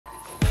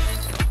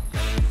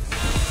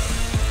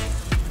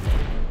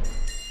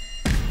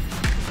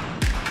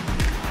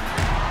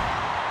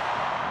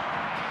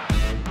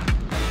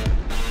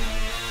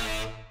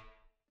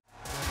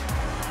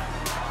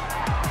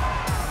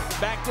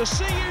to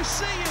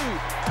Seuseu.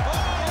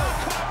 Oh,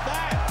 caught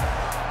that.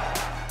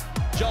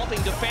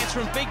 Jolting defence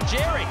from Big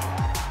Jerry.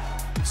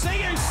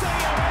 Seuseu is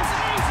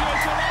easy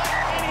as you like,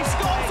 and he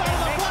scores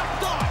over the black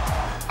dot.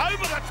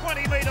 Over the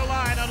 20-metre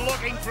line and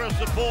looking for a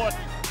support.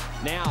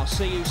 Now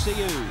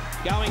Seuseu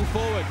going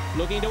forward,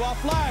 looking to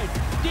offload.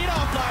 Did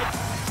offload.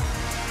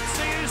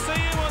 Seuseu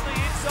on the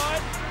inside.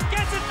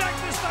 Gets it back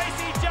to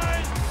Stacey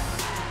Jones.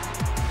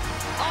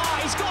 Oh,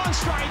 he's gone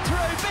straight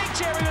through. Big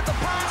Jerry with the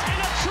pass and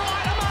a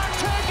try to Mark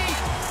Turkey.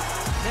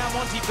 Now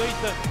Monty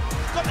Betham.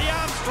 Got the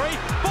arms free.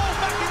 Ball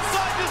back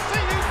inside to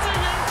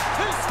Seuseu,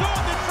 who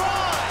scored the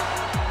try.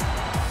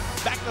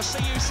 Back to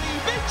Seuseu.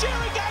 Big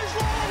Jerry goes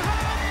long and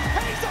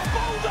hard. He's a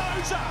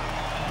bulldozer.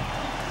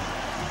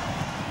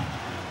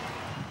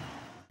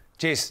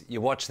 Jess,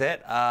 you watch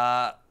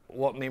that.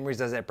 What memories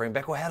does that bring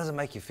back, or how does it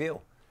make you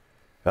feel?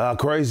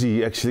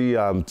 Crazy, actually,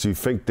 to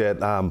think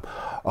that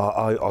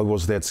I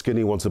was that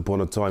skinny once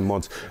upon a time,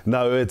 Monty.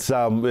 No, it's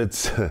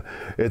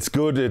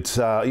good. It's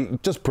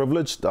just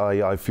privileged.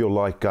 I feel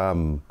like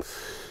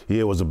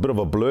yeah, it was a bit of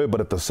a blur,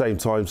 but at the same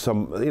time,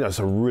 some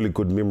really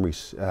good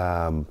memories.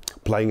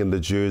 Playing in the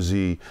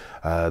jersey,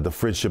 the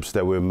friendships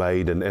that were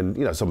made,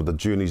 and some of the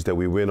journeys that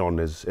we went on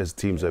as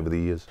teams over the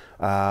years.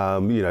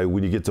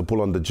 When you get to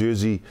pull on the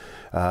jersey,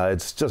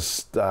 it's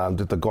just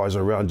that the guys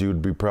around you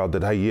would be proud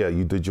that, hey, yeah,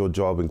 you did your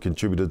job and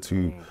contributed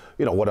to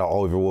what our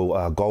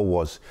overall goal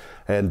was.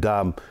 And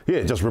yeah,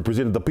 it just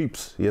represented the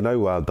peeps,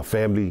 the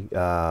family,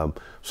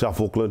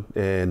 South Auckland,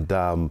 and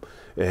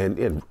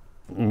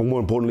more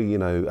importantly,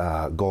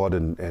 God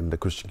and the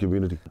Christian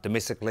community.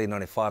 Domestically,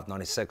 95,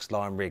 96,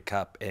 Lion Red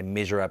Cup, and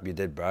measure up you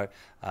did, bro.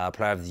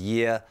 Player of the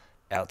Year,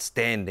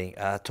 outstanding.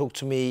 Talk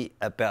to me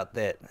about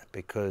that,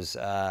 because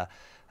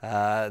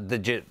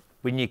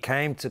when you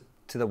came to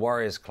the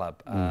Warriors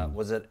Club,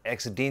 was it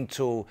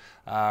accidental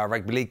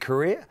rugby league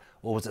career,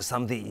 or was it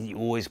something you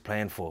always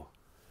planned for?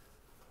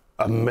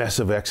 A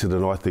massive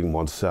accident, I think,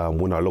 once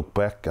when I look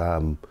back.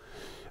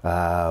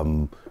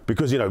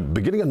 Because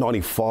beginning of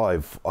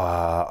 '95,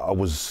 I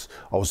was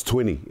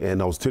 20 and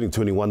I was turning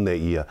 21 that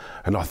year,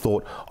 and I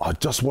thought I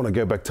just want to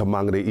go back to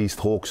Mangere East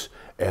Hawks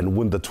and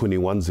win the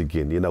 21s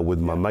again, with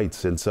my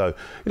mates. And so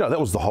that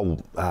was the whole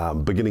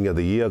beginning of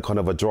the year kind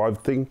of a drive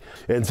thing.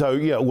 And so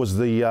yeah, it was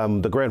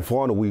the grand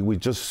final. We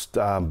just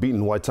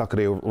beaten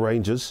Waitakere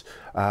Rangers.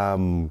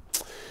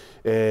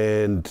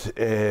 And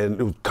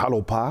it was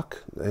Carlo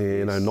Park,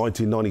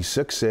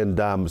 1996,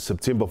 and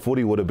September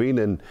 40 would have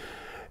been.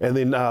 And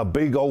then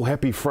big old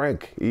happy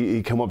Frank,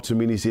 he come up to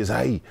me and he says,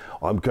 hey,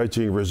 I'm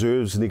coaching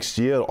reserves next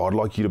year. I'd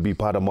like you to be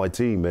part of my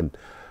team. And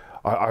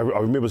I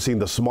remember seeing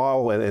the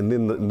smile and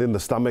then the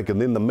stomach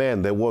and then the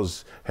man that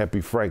was happy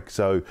Frank.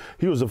 So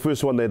he was the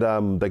first one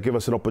that gave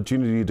us an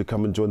opportunity to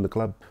come and join the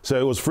club. So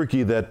it was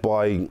freaky that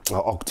by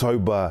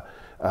October,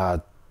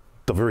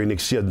 the very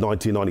next year,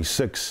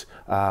 1996,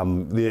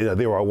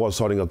 there I was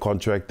signing a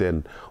contract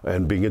and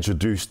being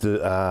introduced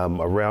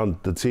around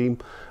the team.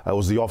 It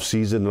was the off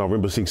season, and I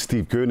remember seeing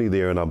Steve Kearney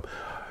there, and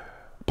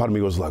part of me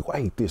was like,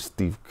 wait, there's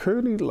Steve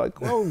Kearney, like,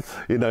 oh,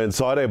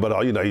 inside there,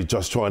 but you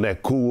just try and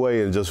act cool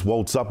way and just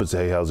waltz up and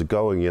say, hey, how's it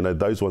going,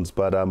 those ones.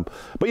 But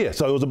yeah,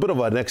 so it was a bit of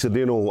an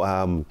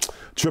accidental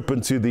trip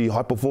into the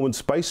high performance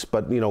space,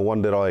 but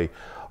one that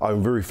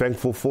I'm very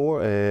thankful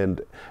for,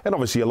 and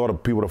obviously a lot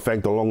of people to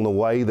thank along the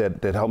way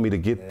that helped me to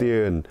get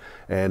there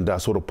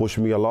and sort of push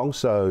me along.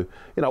 So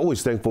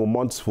always thankful,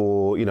 Monts,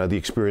 for the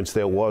experience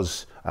there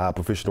was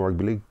professional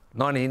rugby league.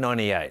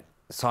 1998,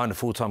 signed a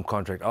full-time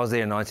contract. I was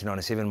there in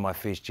 1997, my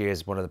first year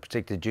as one of the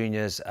protected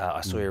juniors.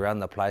 I saw you around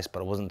the place, but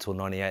it wasn't until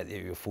 98 that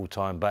you were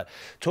full-time. But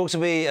talk to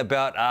me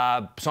about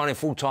signing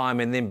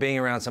full-time and then being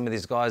around some of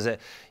these guys that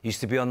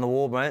used to be on the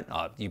wall, mate.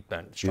 Oh, you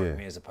don't strike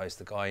me as a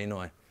poster guy,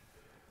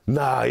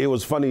 Nah, it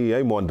was funny,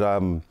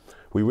 Mond.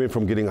 We went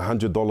from getting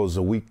 $100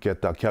 a week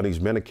at Counties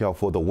Manukau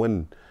for the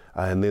win,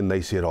 and then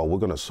they said, oh, we're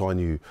going to sign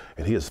you,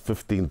 and here's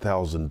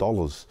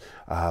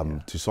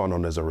 $15,000 to sign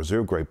on as a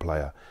reserve grade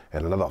player,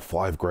 and another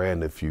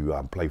 $5,000 if you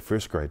play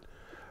first grade.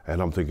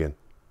 And I'm thinking,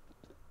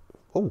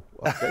 oh,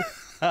 okay,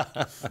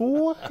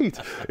 sweet.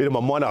 In my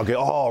mind, I go,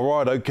 oh,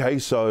 right, okay,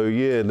 so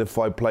yeah, and if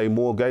I play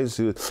more games,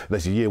 they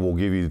said, yeah, we'll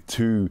give you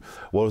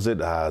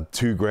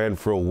 $2,000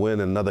 for a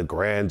win, another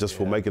 $1,000 just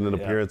for making an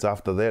appearance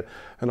after that.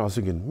 And I was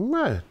thinking,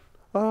 man,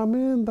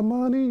 the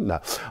money. No,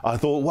 I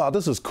thought, wow,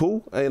 this is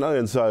cool,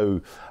 and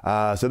so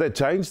that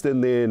changed,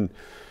 and then.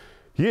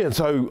 Yeah, and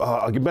so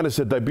I managed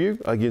to debut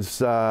against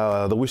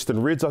the Western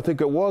Reds, I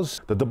think it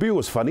was. The debut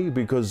was funny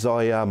because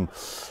you're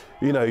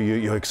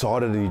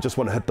excited and you just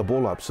want to hit the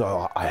ball up.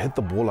 So I hit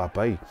the ball up,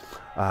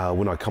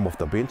 when I come off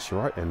the bench,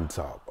 right? And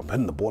so I'm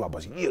hitting the ball up.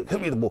 I said, yeah,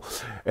 hit me the ball.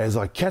 As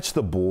I catch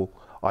the ball,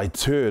 I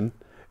turn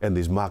and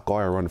there's Mark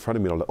Geyer right in front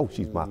of me. And I'm like, oh,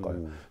 she's Mark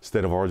Geyer,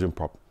 State of Origin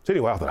prop. So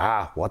anyway, I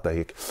thought, what the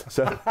heck?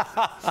 So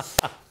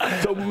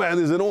man,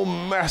 there's an all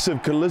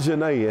massive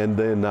collision, And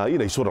then,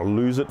 you sort of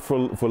lose it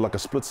for like a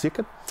split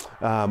second.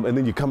 And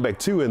then you come back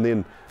to, and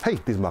then, hey,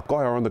 there's Mark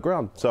Geyer on the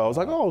ground. So I was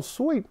like, oh,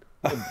 sweet.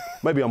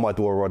 Maybe I might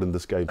do all right in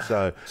this game.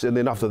 So and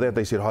then after that,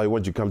 they said, hey, why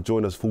don't you come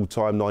join us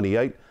full-time,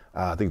 98.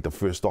 I think the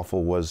first offer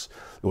was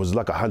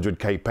like a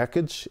 100K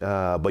package,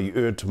 but you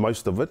earned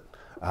most of it.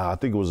 I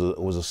think it was a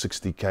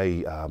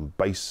 60K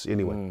base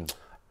anyway.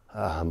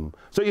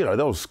 So, you know,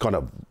 that was kind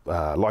of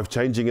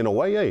life-changing in a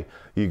way, eh?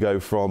 You go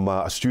from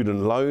a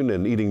student loan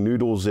and eating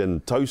noodles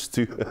and toast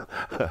to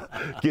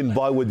getting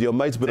by with your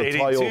mates, bit of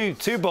Thai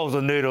two bowls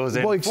of noodles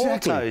and four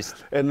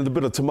toast. And a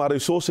bit of tomato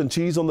sauce and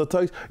cheese on the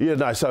toast. Yeah,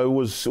 no, so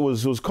it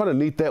was kind of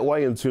neat that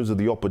way in terms of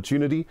the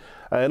opportunity.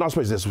 And I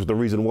suppose that's the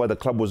reason why the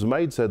club was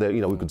made, so that,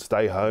 you know, we could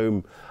stay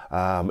home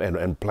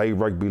and play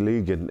rugby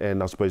league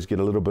and I suppose get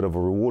a little bit of a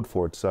reward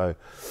for it. So,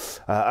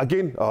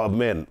 again, oh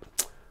man,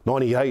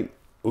 98.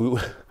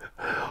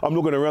 I'm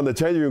looking around the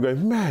changing room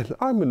going, man,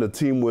 I'm in the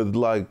team with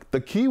like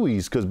the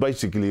Kiwis, because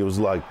basically it was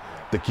like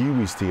the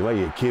Kiwis team.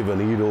 You had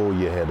Kevin Edel,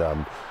 you had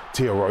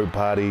Tia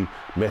Ropati,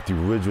 Matthew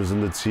Ridge was in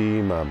the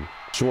team,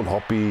 Sean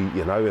Hoppy,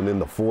 you know, and then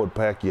the forward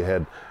pack you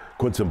had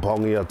Quinton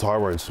Pongia,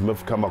 Tyrone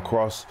Smith come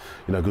across,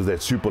 you know, because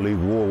that Super League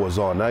war was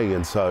on, eh?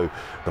 And so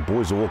the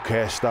boys were all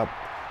cashed up.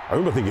 I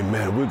remember thinking,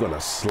 man, we're going to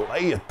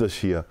slay it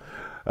this year.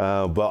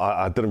 But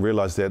I didn't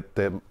realise that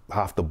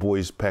half the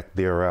boys packed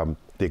their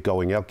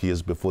going out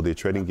gears before their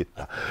training gear.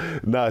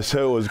 No,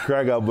 so it was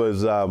crack up. It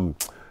was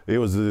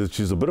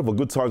a bit of a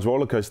good times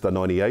roller coaster,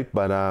 98.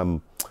 But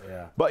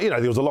but you know,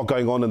 there was a lot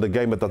going on in the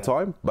game at the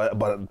time.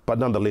 But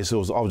nonetheless, I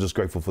was just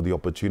grateful for the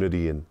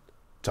opportunity and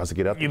chance to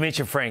get out. You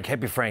mentioned Frank,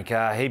 Happy Frank.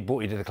 He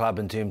brought you to the club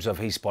in terms of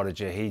he spotted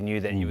you. He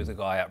knew that you were the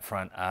guy up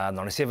front.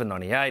 97,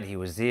 98, he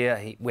was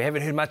there. We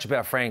haven't heard much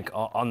about Frank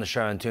on the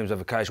show in terms of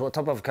a coach. What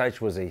type of a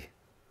coach was he?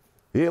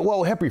 Yeah,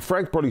 well, Happy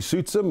Frank probably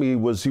suits him. He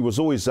was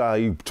always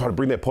he tried to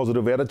bring that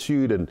positive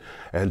attitude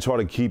and try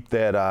to keep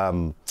that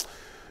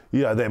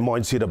you know, that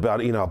mindset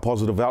about, you know, a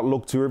positive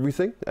outlook to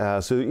everything.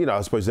 So, you know,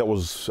 I suppose that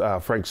was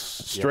Frank's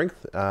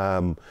strength.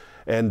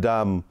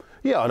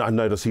 Yeah, and I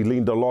noticed he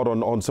leaned a lot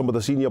on some of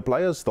the senior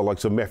players, the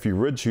likes of Matthew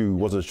Ridge, who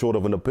wasn't short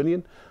of an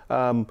opinion.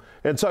 And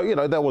so, you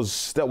know, that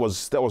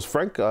was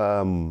Frank.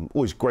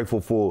 Always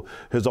grateful for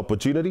his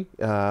opportunity.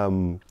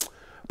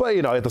 But,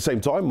 you know, at the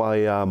same time,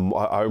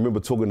 I remember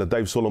talking to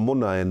Dave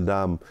Solomona,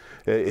 and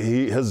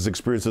his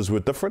experiences were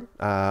different.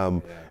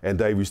 And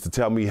Dave used to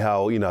tell me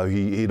how, you know,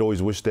 he'd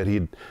always wished that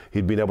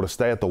he'd been able to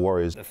stay at the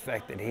Warriors. The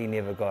fact that he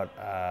never got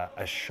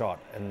a shot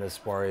in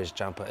this Warriors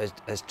jumper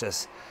is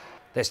just,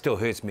 that still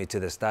hurts me to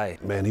this day.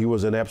 Man, he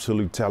was an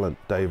absolute talent,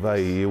 Dave.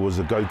 He was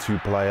a go-to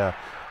player.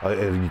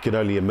 You can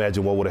only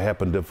imagine what would have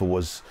happened if it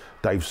was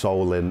Dave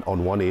Sol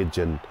on one edge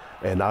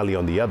and Ali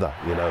on the other.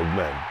 You know,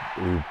 man,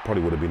 he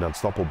probably would have been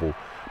unstoppable.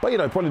 But, you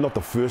know, probably not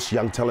the first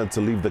young talent to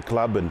leave the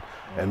club and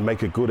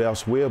make it good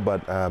elsewhere,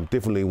 but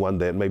definitely one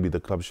that maybe the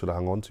club should have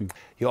hung on to.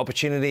 Your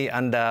opportunity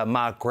under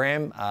Mark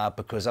Graham,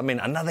 because, I mean,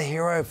 another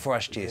hero for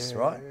us, Jess,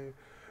 right?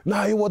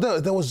 No, well,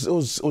 it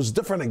was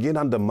different again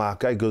under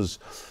Mark, because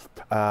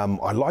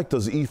I liked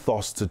his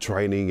ethos to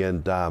training,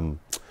 and you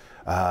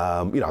know,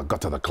 I got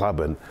to the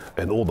club and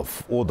all the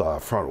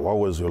front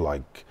rowers were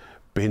like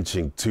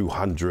benching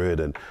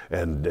 200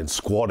 and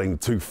squatting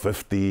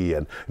 250,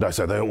 and you know,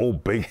 so they're all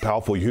big,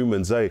 powerful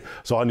humans, eh?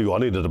 So I knew I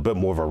needed a bit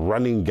more of a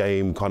running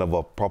game, kind of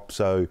a prop.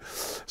 So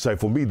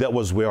for me, that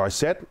was where I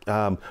sat.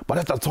 But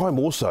at the time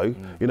also,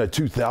 you know,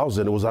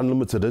 2000, it was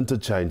unlimited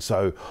interchange.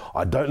 So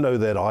I don't know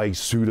that I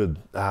suited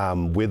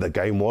where the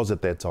game was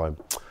at that time.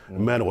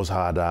 Man, it was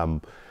hard.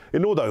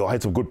 And although I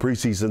had some good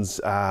pre-seasons,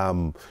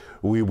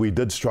 we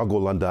did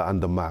struggle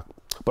under Mark.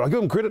 But I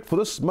give him credit for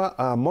this,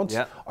 Monty.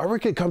 Yeah. I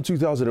reckon come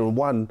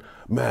 2001,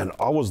 man,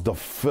 I was the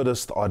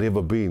fittest I'd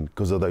ever been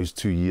because of those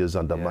 2 years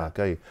under Mark,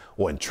 eh?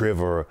 And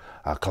Trevor,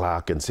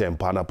 Clark and Sam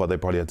Panapa, they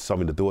probably had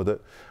something to do with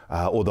it.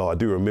 Although I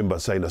do remember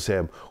saying to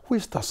Sam,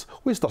 where's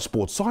the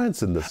sports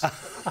science in this?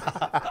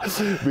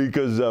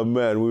 Because,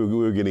 man, we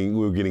were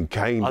getting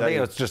caned. I think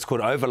it was just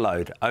called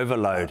overload.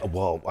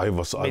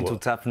 Mental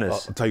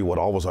toughness. I'll tell you what,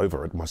 I was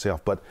over it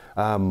myself. But,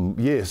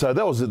 yeah, so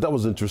that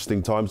was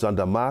interesting times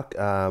under Mark.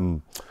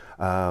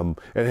 And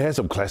it has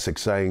some classic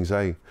sayings,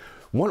 eh?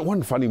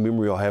 One funny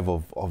memory I have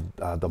of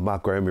the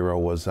Mark Graham era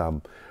was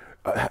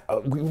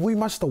we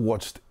must have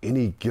watched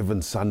Any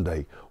Given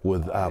Sunday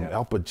with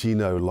Al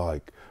Pacino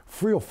like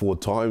 3 or 4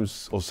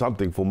 times or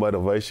something for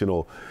motivation,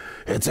 or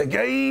it's a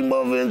game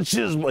of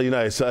inches, you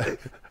know, so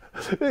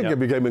it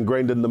became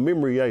ingrained in the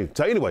memory, eh?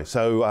 So anyway,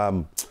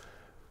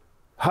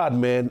 hard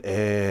man,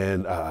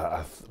 and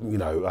you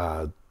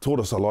know, taught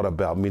us a lot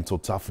about mental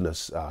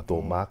toughness, I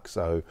thought, Mark.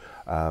 So,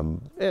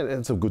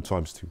 and some good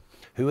times too.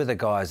 Who were the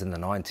guys in the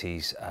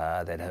 90s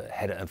that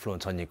had an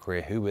influence on your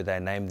career? Who were they?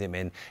 Name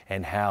them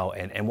and how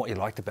and what you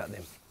liked about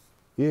them?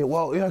 Yeah,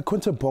 well, you know,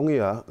 Quinton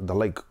Pongia, the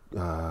late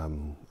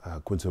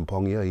Quinton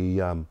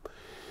Pongia,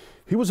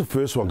 he was the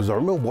first one, because I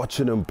remember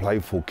watching him play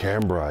for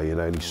Canberra, you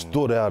know, and he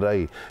stood out,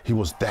 he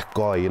was that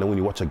guy, you know, when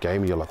you watch a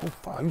game, you're like, oh,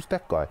 fuck, who's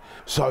that guy?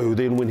 So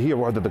then when he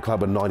arrived at the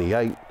club in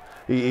 98,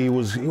 he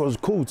was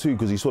cool too,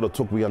 because he sort of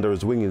took me under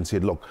his wing and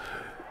said, look,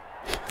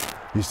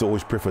 he used to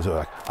always preface it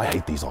like, I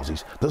hate these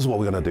Aussies. This is what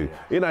we're going to do.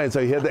 You know, and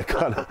so he had that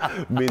kind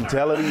of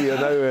mentality, you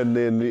know, and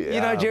then...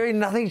 You know, Jerry,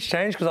 nothing's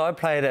changed because I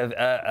played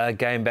a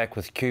game back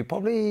with Q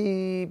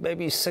probably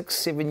maybe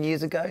 6-7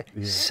 years ago.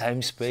 Yeah.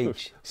 Same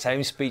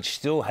speech.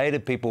 Still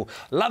hated people.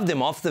 Loved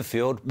them off the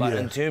field, but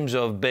in terms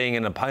of being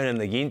an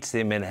opponent against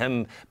them and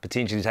him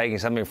potentially taking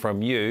something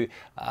from you,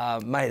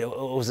 mate, it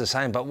was the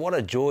same. But what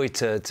a joy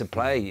to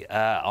play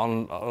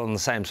on the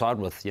same side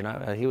with, you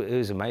know. He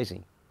was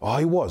amazing. Oh,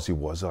 he was.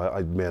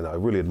 Man, I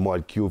really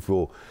admired Q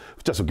for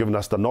just for giving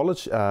us the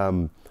knowledge.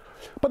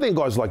 But then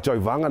guys like Joe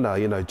Vangana,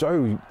 you know,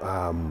 Joe,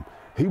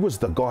 he was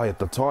the guy at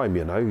the time,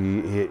 you know.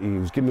 He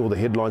was getting all the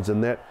headlines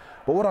and that.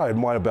 But what I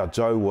admired about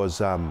Joe was,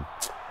 you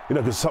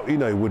know, because, you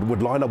know,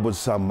 would line up with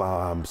some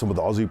of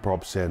the Aussie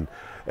props and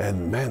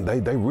man,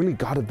 they really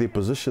guarded their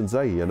positions,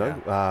 you know.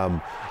 Yeah.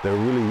 They were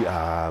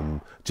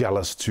really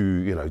jealous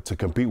to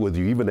compete with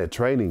you, even at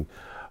training.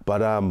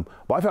 But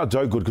I found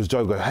Joe good because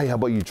Joe would go, hey, how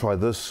about you try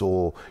this?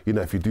 Or, you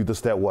know, if you do this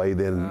that way,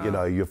 then, you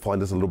know, you'll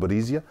find this a little bit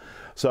easier.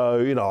 So,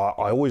 you know,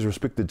 I always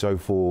respected Joe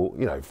for,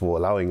 you know, for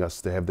allowing us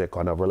to have that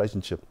kind of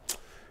relationship.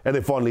 And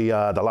then finally,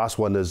 the last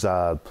one is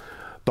The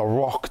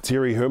Rock,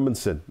 Terry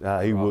Hermanson.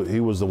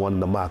 He was the one in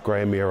the Mark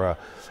Graham era.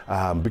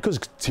 Because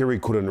Terry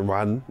couldn't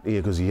run,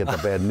 because he had the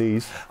bad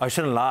knees. I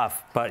shouldn't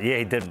laugh, but yeah,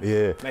 he didn't.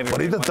 Yeah, but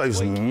he did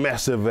those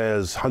massive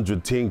as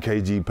 110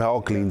 kg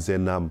power cleans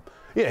and...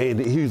 yeah, and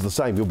he was the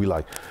same. He'll be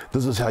like,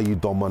 this is how you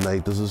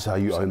dominate, this is how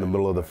you own the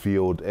middle of the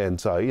field. And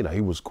so, you know,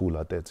 he was cool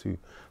like that too.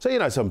 So, you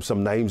know,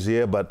 some names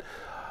here, but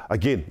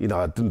again, you know,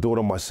 I didn't do it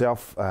on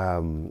myself. A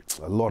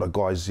lot of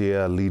guys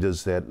here,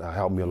 leaders that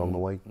helped me along the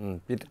way.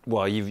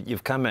 Well,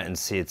 you've come out and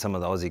said some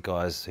of the Aussie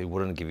guys who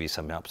wouldn't give you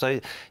some help. So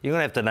you're going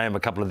to have to name a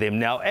couple of them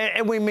now.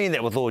 And we mean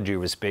that with all due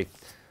respect.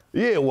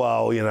 Yeah,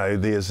 well, you know,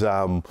 there's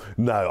no,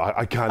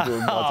 I can't do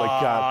it.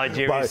 I can't.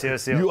 Jerry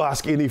Seuseu. You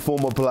ask any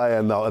former player,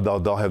 and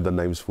they'll have the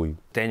names for you.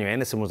 Daniel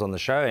Anderson was on the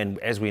show, and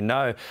as we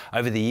know,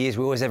 over the years,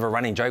 we always have a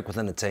running joke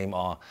within the team.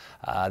 Oh,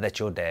 that's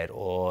your dad,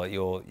 or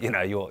your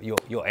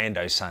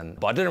Ando's son.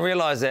 But I didn't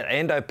realise that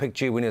Ando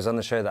picked you when he was on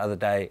the show the other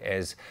day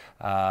as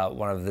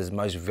one of his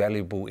most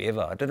valuable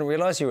ever. I didn't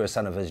realise you were a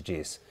son of his,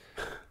 Jess.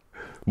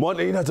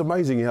 Monty, you know, it's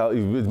amazing how it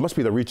must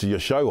be the reach of your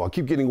show. I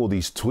keep getting all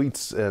these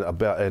tweets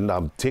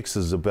and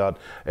texts about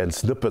and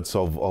snippets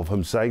of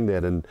him saying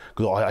that, and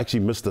because I actually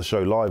missed the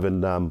show live,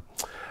 and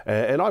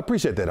I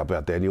appreciate that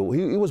about Daniel.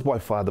 He was by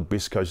far the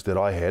best coach that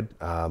I had,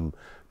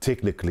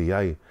 technically,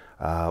 and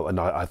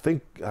I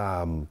think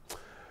and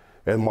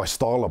my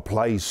style of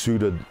play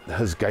suited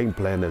his game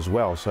plan as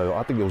well. So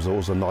I think it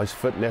was a nice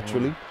fit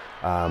naturally,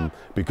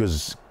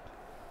 because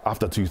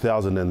after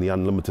 2000 and the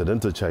unlimited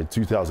interchange,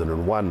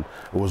 2001,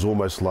 it was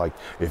almost like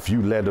if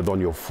you landed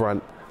on your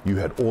front, you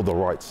had all the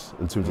rights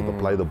in terms of the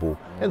play the ball.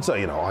 And so,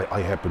 you know,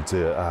 I happened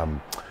to,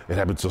 it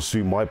happened to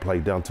suit my play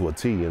down to a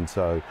T. And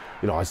so,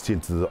 you know, I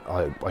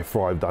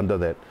thrived under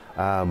that.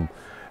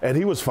 And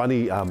he was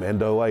funny,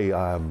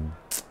 Ando,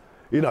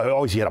 you know,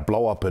 obviously he had a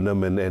blow up in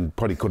him and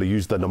probably could have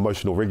used an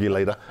emotional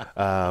regulator,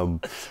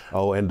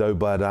 Ando,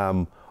 but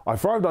I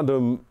thrived under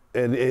him.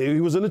 And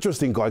he was an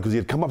interesting guy because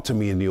he'd come up to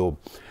me and he'll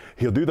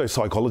do those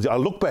psychology. I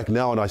look back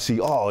now and I see,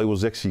 oh, it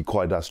was actually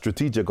quite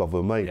strategic of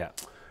him, mate. Yeah.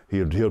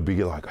 He'll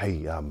be like, hey,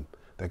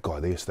 that guy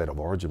there, State of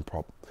Origin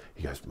prop.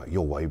 He goes, mate,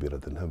 you're way better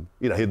than him.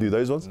 You know, he'll do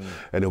those ones.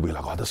 And he'll be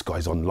like, oh, this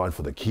guy's online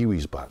for the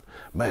Kiwis, but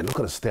man, look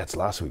at his stats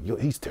last week.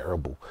 He's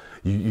terrible.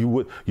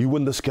 You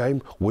win this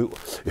game.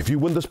 If you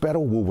win this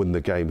battle, we'll win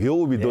the game.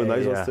 He'll be doing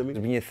those ones to me.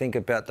 When you think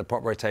about the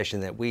prop rotation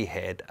that we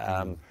had,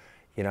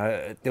 you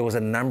know, there was a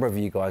number of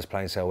you guys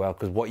playing so well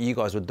because what you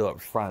guys would do up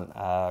front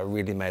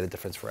really made a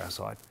difference for our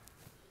side.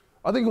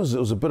 I think it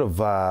was a bit of,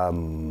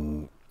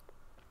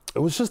 it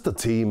was just the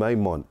team,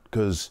 Mont?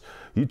 Because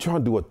you try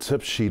and do a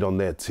tip sheet on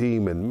that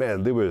team and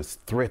man, there were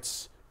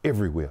threats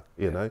everywhere,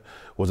 you know.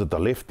 Was it the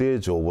left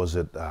edge or was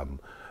it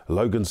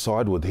Logan's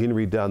side with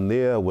Henry down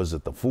there? Was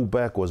it the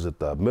fullback? Was it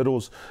the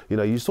middles? You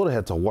know, you sort of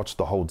had to watch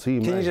the whole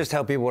team. Can you just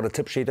tell people what a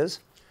tip sheet is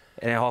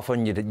and how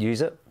often you'd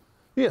use it?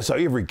 Yeah, so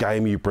every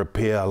game you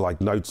prepare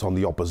like notes on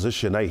the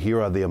opposition. Hey, here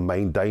are their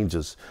main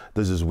dangers.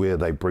 This is where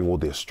they bring all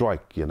their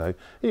strike, you know.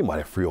 You might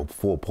have 3 or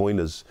 4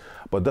 pointers,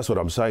 but that's what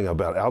I'm saying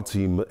about our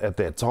team at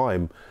that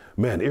time.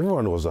 Man,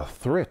 everyone was a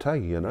threat,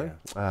 hey, you know,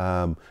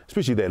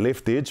 especially that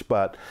left edge.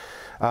 But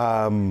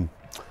I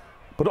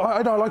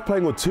like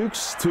playing with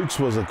Tukes. Tukes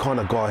was a kind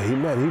of guy, he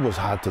was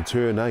hard to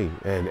turn,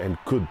 and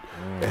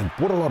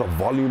put a lot of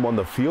volume on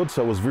the field,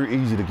 so it was very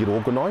easy to get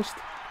organised.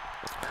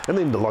 And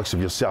then the likes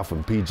of yourself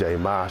and PJ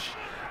Marsh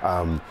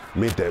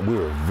meant that we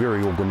were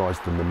very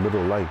organised in the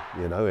middle lane,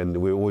 you know, and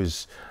we were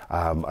always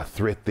a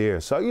threat there.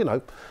 So, you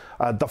know,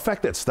 the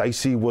fact that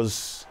Stacey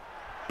was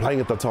playing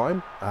at the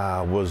time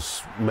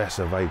was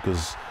massive,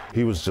 because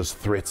he was just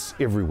threats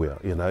everywhere,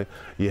 you know.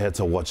 You had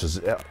to watch his,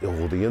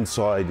 all the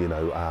inside, you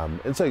know,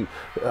 and so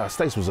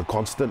Stace was a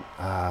constant,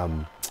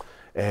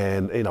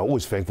 and, you know,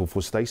 always thankful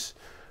for Stace,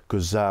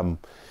 because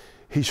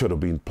he should have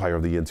been Player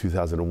of the Year in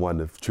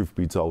 2001, if truth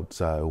be told.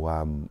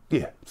 So,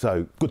 yeah,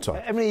 so good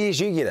time. How many years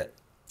you get it?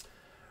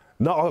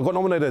 No, I got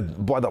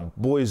nominated by the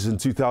boys in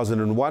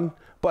 2001,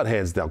 but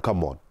hands down,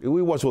 come on.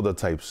 We watch all the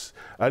tapes,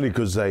 only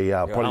because they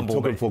probably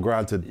took it for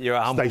granted. You're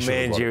a humble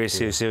man, Jerry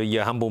Seuseu.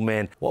 You're a humble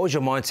man. What was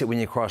your mindset when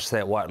you crossed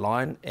that white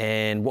line,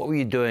 and what were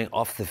you doing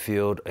off the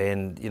field?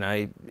 And, you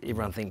know,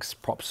 everyone thinks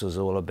props is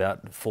all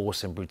about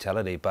force and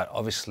brutality, but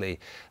obviously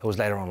it was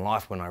later on in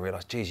life when I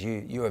realised, geez,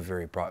 you're a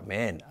very bright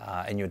man,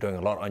 and you're doing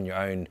a lot on your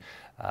own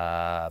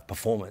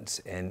performance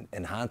and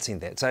enhancing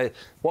that. So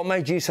what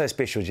made you so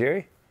special,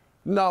 Jerry?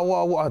 No,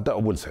 well, I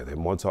wouldn't say that,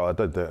 Monty. I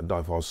don't know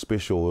if I was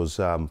special. It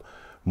was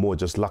more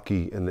just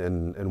lucky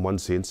in one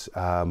sense.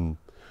 You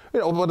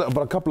know, but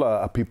a couple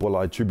of people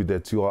I attribute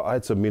that to. I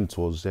had some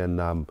mentors, and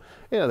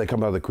you know, they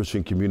come out of the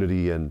Christian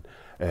community, and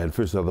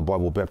first out of the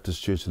Bible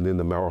Baptist Church, and then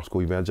the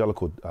Marosco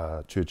Evangelical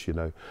Church. You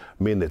know,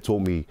 men that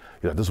taught me,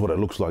 you know, this is what it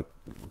looks like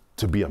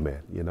to be a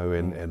man. You know,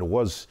 and it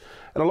was,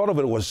 and a lot of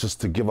it was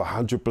just to give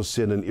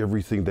 100% in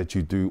everything that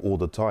you do all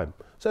the time.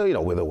 So, you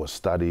know, whether it was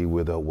study,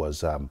 whether it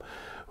was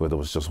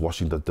just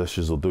washing the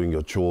dishes or doing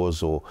your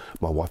chores, or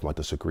my wife might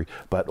disagree,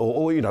 but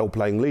or you know,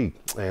 playing league.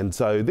 And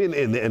so then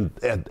and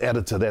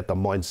added to that the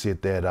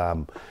mindset that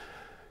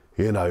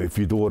you know, if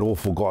you do it all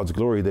for God's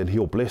glory, then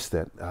He'll bless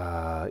that.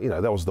 You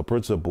know, that was the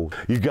principle.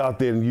 You go out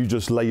there and you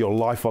just lay your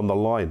life on the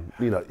line,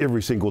 you know,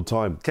 every single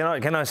time.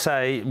 Can I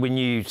say, when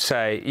you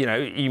say, you know,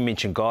 you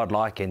mentioned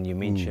God-like and you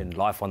mentioned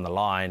life on the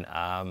line,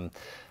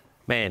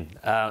 man,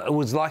 it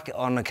was like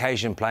on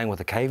occasion playing with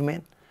a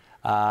caveman.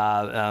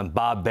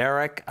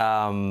 Barbaric,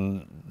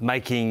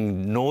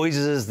 making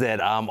noises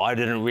that I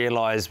didn't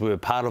realise were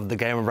part of the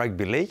game of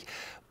rugby league.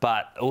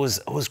 But it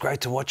was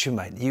great to watch you,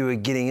 mate. You were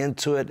getting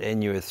into it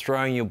and you were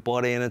throwing your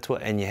body into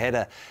it, and you had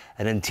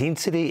an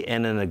intensity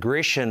and an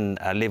aggression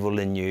level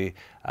in you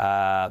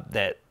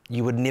that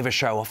you would never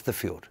show off the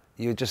field.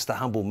 You're just a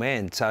humble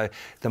man. So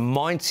the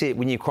mindset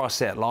when you crossed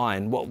that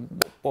line, what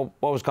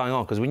was going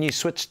on? Because when you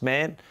switched,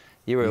 man,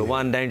 you were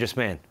one dangerous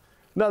man.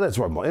 No, that's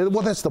right, mate.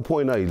 Well, that's the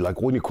point, eh?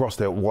 Like, when you cross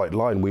that white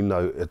line, we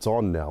know it's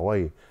on now,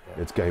 eh?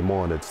 It's game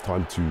on. It's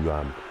time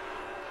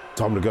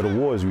to go to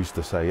war, as we used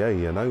to say, eh?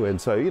 You know, and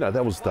so, you know,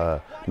 that was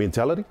the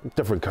mentality.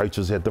 Different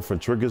coaches had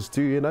different triggers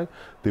too, you know.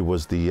 There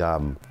was the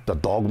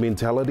dog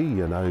mentality,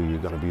 you know, you're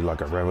going to be like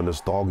a ravenous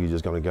dog. You're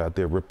just going to go out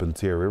there, rip and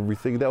tear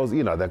everything. That was,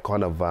 you know, that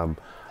kind of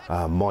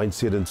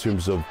mindset in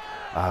terms of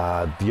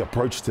the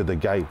approach to the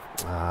game.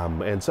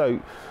 And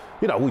so,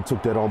 you know, we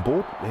took that on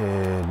board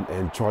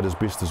and tried as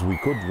best as we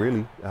could,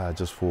 really,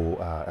 just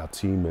for our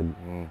team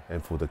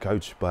and for the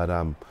coach. But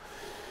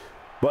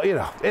you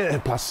know,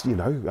 and plus, you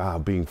know,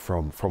 being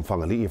from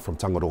Whanganui and from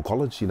Tangaroa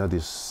College, you know,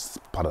 there's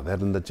part of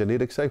that in the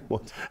genetics, eh?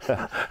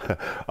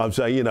 I'm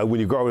saying, you know, when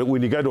you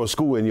go to a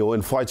school and you're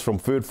in fights from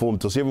 3rd form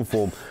to 7th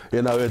form,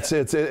 you know,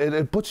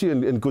 it puts you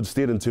in good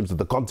stead in terms of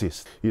the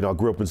contest. You know, I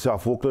grew up in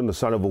South Auckland, the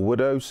son of a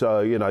widow,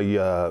 so you know,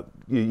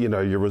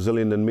 you're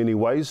resilient in many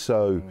ways.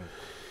 So.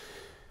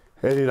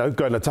 And, you know,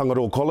 going to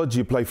Tangaroa College,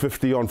 you play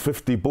 50 on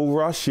 50 bull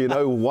rush, you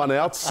know, 1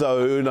 out.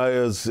 So, you know,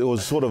 it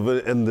was sort of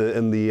in the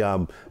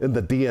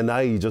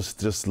DNA,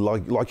 just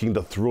liking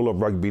the thrill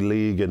of rugby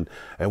league and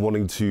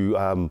wanting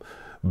to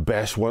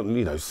bash one,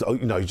 you know, so,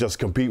 you know, just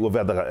compete with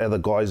other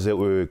guys that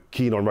were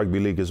keen on rugby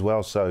league as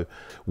well. So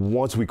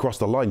once we cross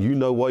the line, you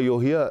know why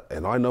you're here,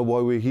 and I know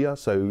why we're here.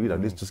 So, you know,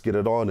 let's just get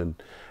it on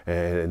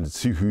and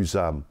see who's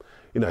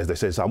you know, as they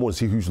say, so I want to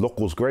see whose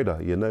lokal's greater,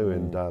 you know,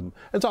 and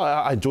so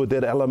I enjoyed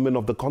that element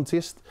of the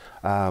contest,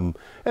 and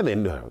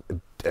then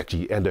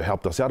actually Ando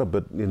helped us out a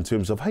bit in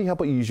terms of, hey, how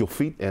about you use your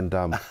feet and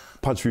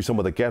punch through some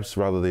of the gaps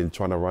rather than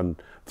trying to run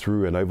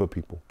through and over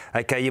people.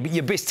 Okay,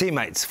 your best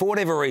teammates, for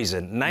whatever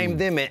reason, name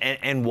them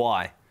and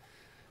why.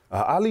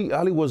 Ali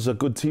was a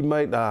good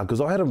teammate because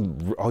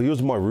he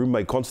was my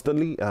roommate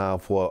constantly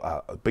for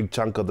a big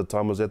chunk of the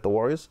time I was at the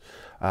Warriors.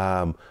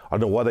 I don't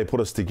know why they put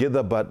us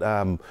together, but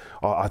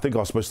I think I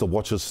was supposed to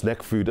watch his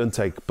snack food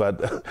intake,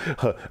 but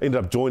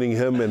ended up joining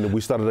him, and we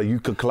started a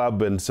euchre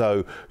club, and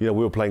so, you know,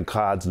 we were playing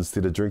cards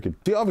instead of drinking.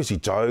 See, obviously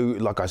Joe,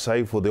 like I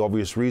say, for the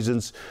obvious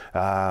reasons,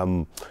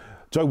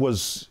 Joe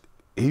was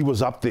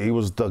up there. He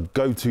was the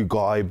go-to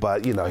guy,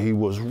 but, you know, he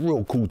was a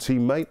real cool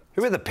teammate.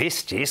 Who were the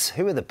pests, Jess?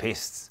 Who were the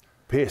pests?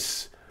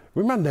 Pests.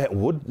 Remember Nat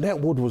Wood?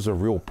 Nat Wood was a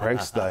real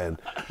prankster, and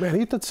man,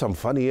 he did some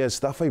funny ass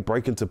stuff. He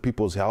break into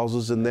people's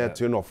houses and there,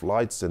 turn off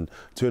lights and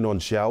turn on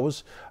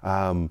showers.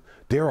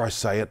 Dare I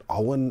say it,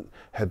 Owen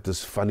had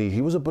this funny,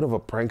 he was a bit of a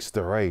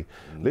prankster, eh?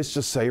 Let's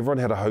just say everyone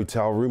had a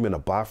hotel room and a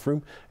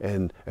bathroom,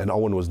 and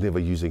Owen was never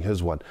using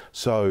his one.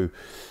 So,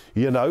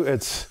 you know,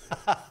 it's,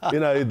 you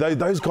know,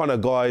 those kind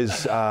of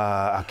guys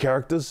are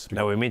characters.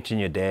 Now, we mentioned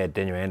your dad,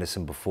 Daniel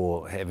Anderson,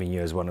 before, having you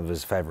as one of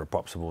his favourite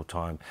props of all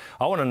time.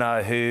 I want to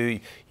know who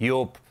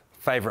your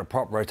favourite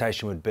prop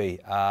rotation would be.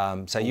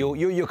 So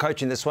you're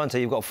coaching this one, so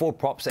you've got 4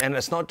 props, and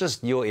it's not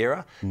just your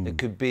era. It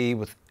could be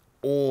with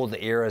all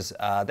the eras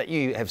that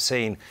you have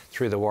seen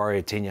through the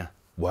Warrior tenure.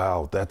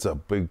 Wow, that's a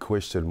big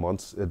question,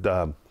 Mons.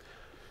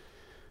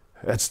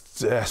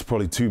 That's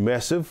probably too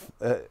massive.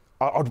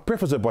 I'd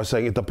preface it by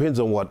saying it depends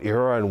on what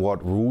era and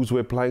what rules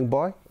we're playing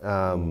by.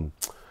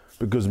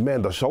 because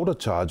man, the shoulder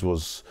charge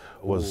was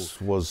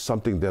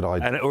something that I.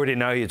 And I already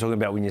know who you're talking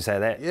about when you say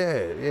that.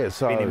 Yeah.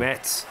 So Benny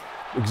Matz.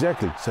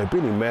 Exactly. So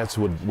Benny Matz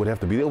would have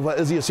to be there.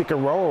 Is he a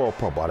second rower or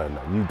prop? I don't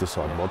know. You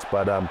decide, Mods.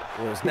 But well,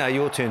 it's now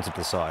your turn to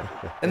decide.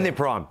 In their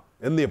prime.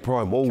 In their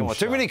prime. Oh, come on,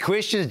 too many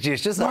questions,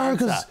 Jess. Just no,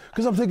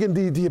 because I'm thinking,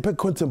 do you pick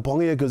Quinton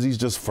Pongia because he's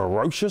just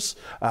ferocious,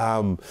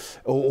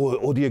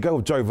 or do you go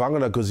with Joe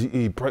Vangana because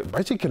he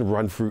basically can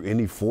run through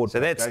any forward? So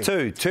that's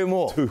game. two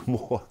more. Two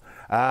more.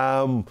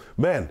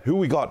 Man, who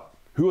we got?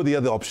 Who are the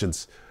other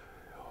options?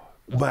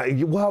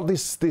 Well,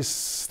 there's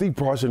Steve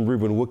Price and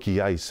Ruben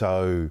Wiki,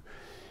 so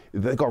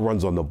they've got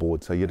runs on the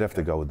board, so you'd have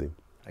to go with them.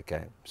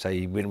 Okay, so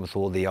you went with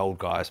all the old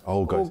guys.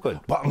 All good.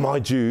 But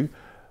mind you,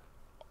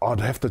 I'd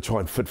have to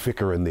try and fit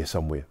Ficker in there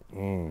somewhere.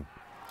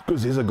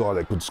 Because there's a guy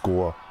that could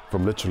score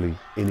from literally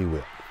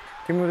anywhere.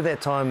 Do you remember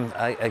that time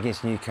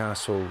against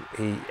Newcastle,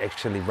 he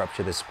actually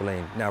ruptured his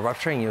spleen? Now,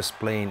 rupturing your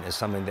spleen is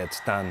something that's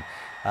done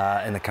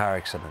in a car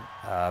accident.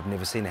 I've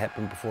never seen it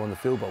happen before on the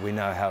field, but we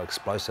know how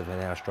explosive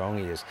and how strong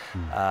he is. Do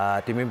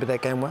you remember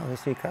that game well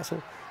against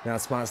Newcastle? Now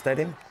at Smart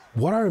Stadium?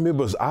 What I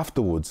remember was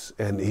afterwards,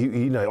 and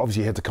he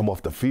obviously had to come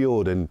off the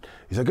field, and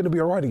he's like, "Going to be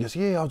all right?" And he goes,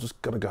 "Yeah, I was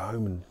just going to go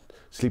home and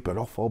sleep it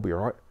off. I'll be all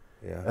right."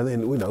 Yeah. And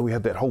then we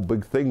had that whole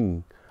big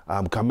thing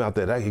come out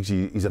that day.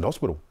 He's in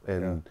hospital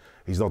and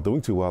he's not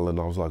doing too well. And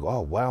I was like,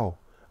 "Oh wow."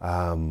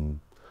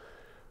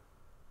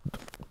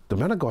 The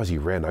amount of guys he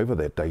ran over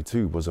that day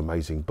too was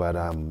amazing. But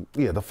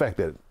the fact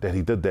that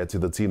he did that to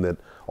the team that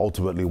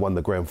ultimately won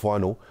the grand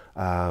final,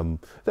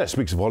 that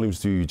speaks volumes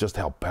to just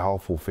how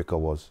powerful Ficker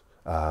was.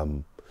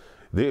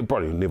 There'll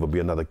probably never be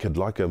another kid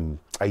like him,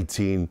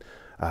 18,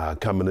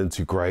 coming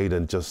into grade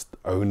and just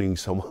owning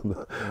some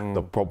of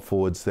the prop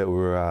forwards that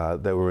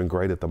were in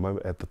grade at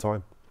the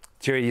time.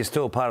 Jerry, you're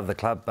still part of the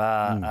club.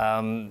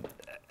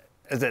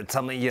 Is it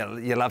something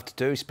you love to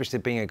do, especially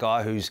being a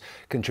guy who's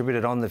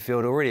contributed on the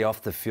field, already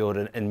off the field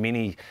in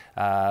many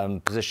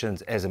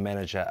positions as a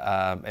manager,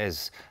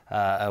 as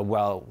a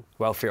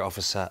welfare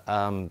officer?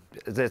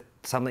 Is that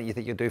something you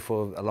think you'll do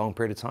for a long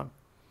period of time?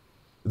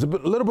 It's a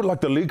little bit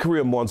like the league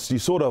career, Monty. You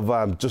sort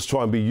of just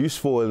try and be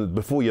useful, and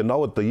before you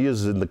know it, the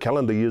years and the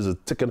calendar years are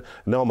ticking.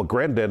 Now I'm a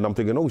granddad, and I'm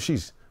thinking, oh,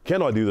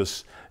 can I do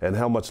this? And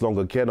how much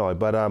longer can I?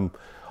 But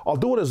I'll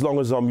do it as long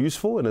as I'm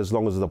useful, and as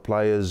long as the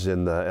players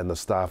and the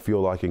staff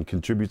feel I can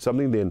contribute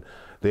something. Then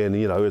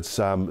it's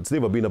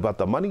never been about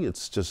the money.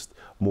 It's just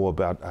more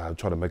about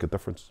trying to make a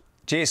difference.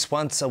 Jess,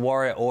 once a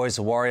warrior, always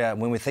a warrior.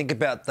 When we think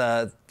about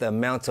the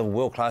amount of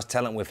world-class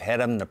talent we've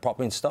had in the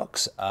propping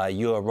stocks,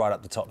 you are right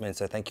up the top, man.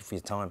 So thank you for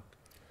your time.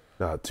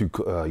 You're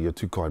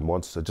too kind,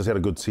 Monster. Just had a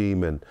good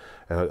team and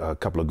a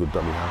couple of good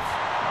dummy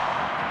halves.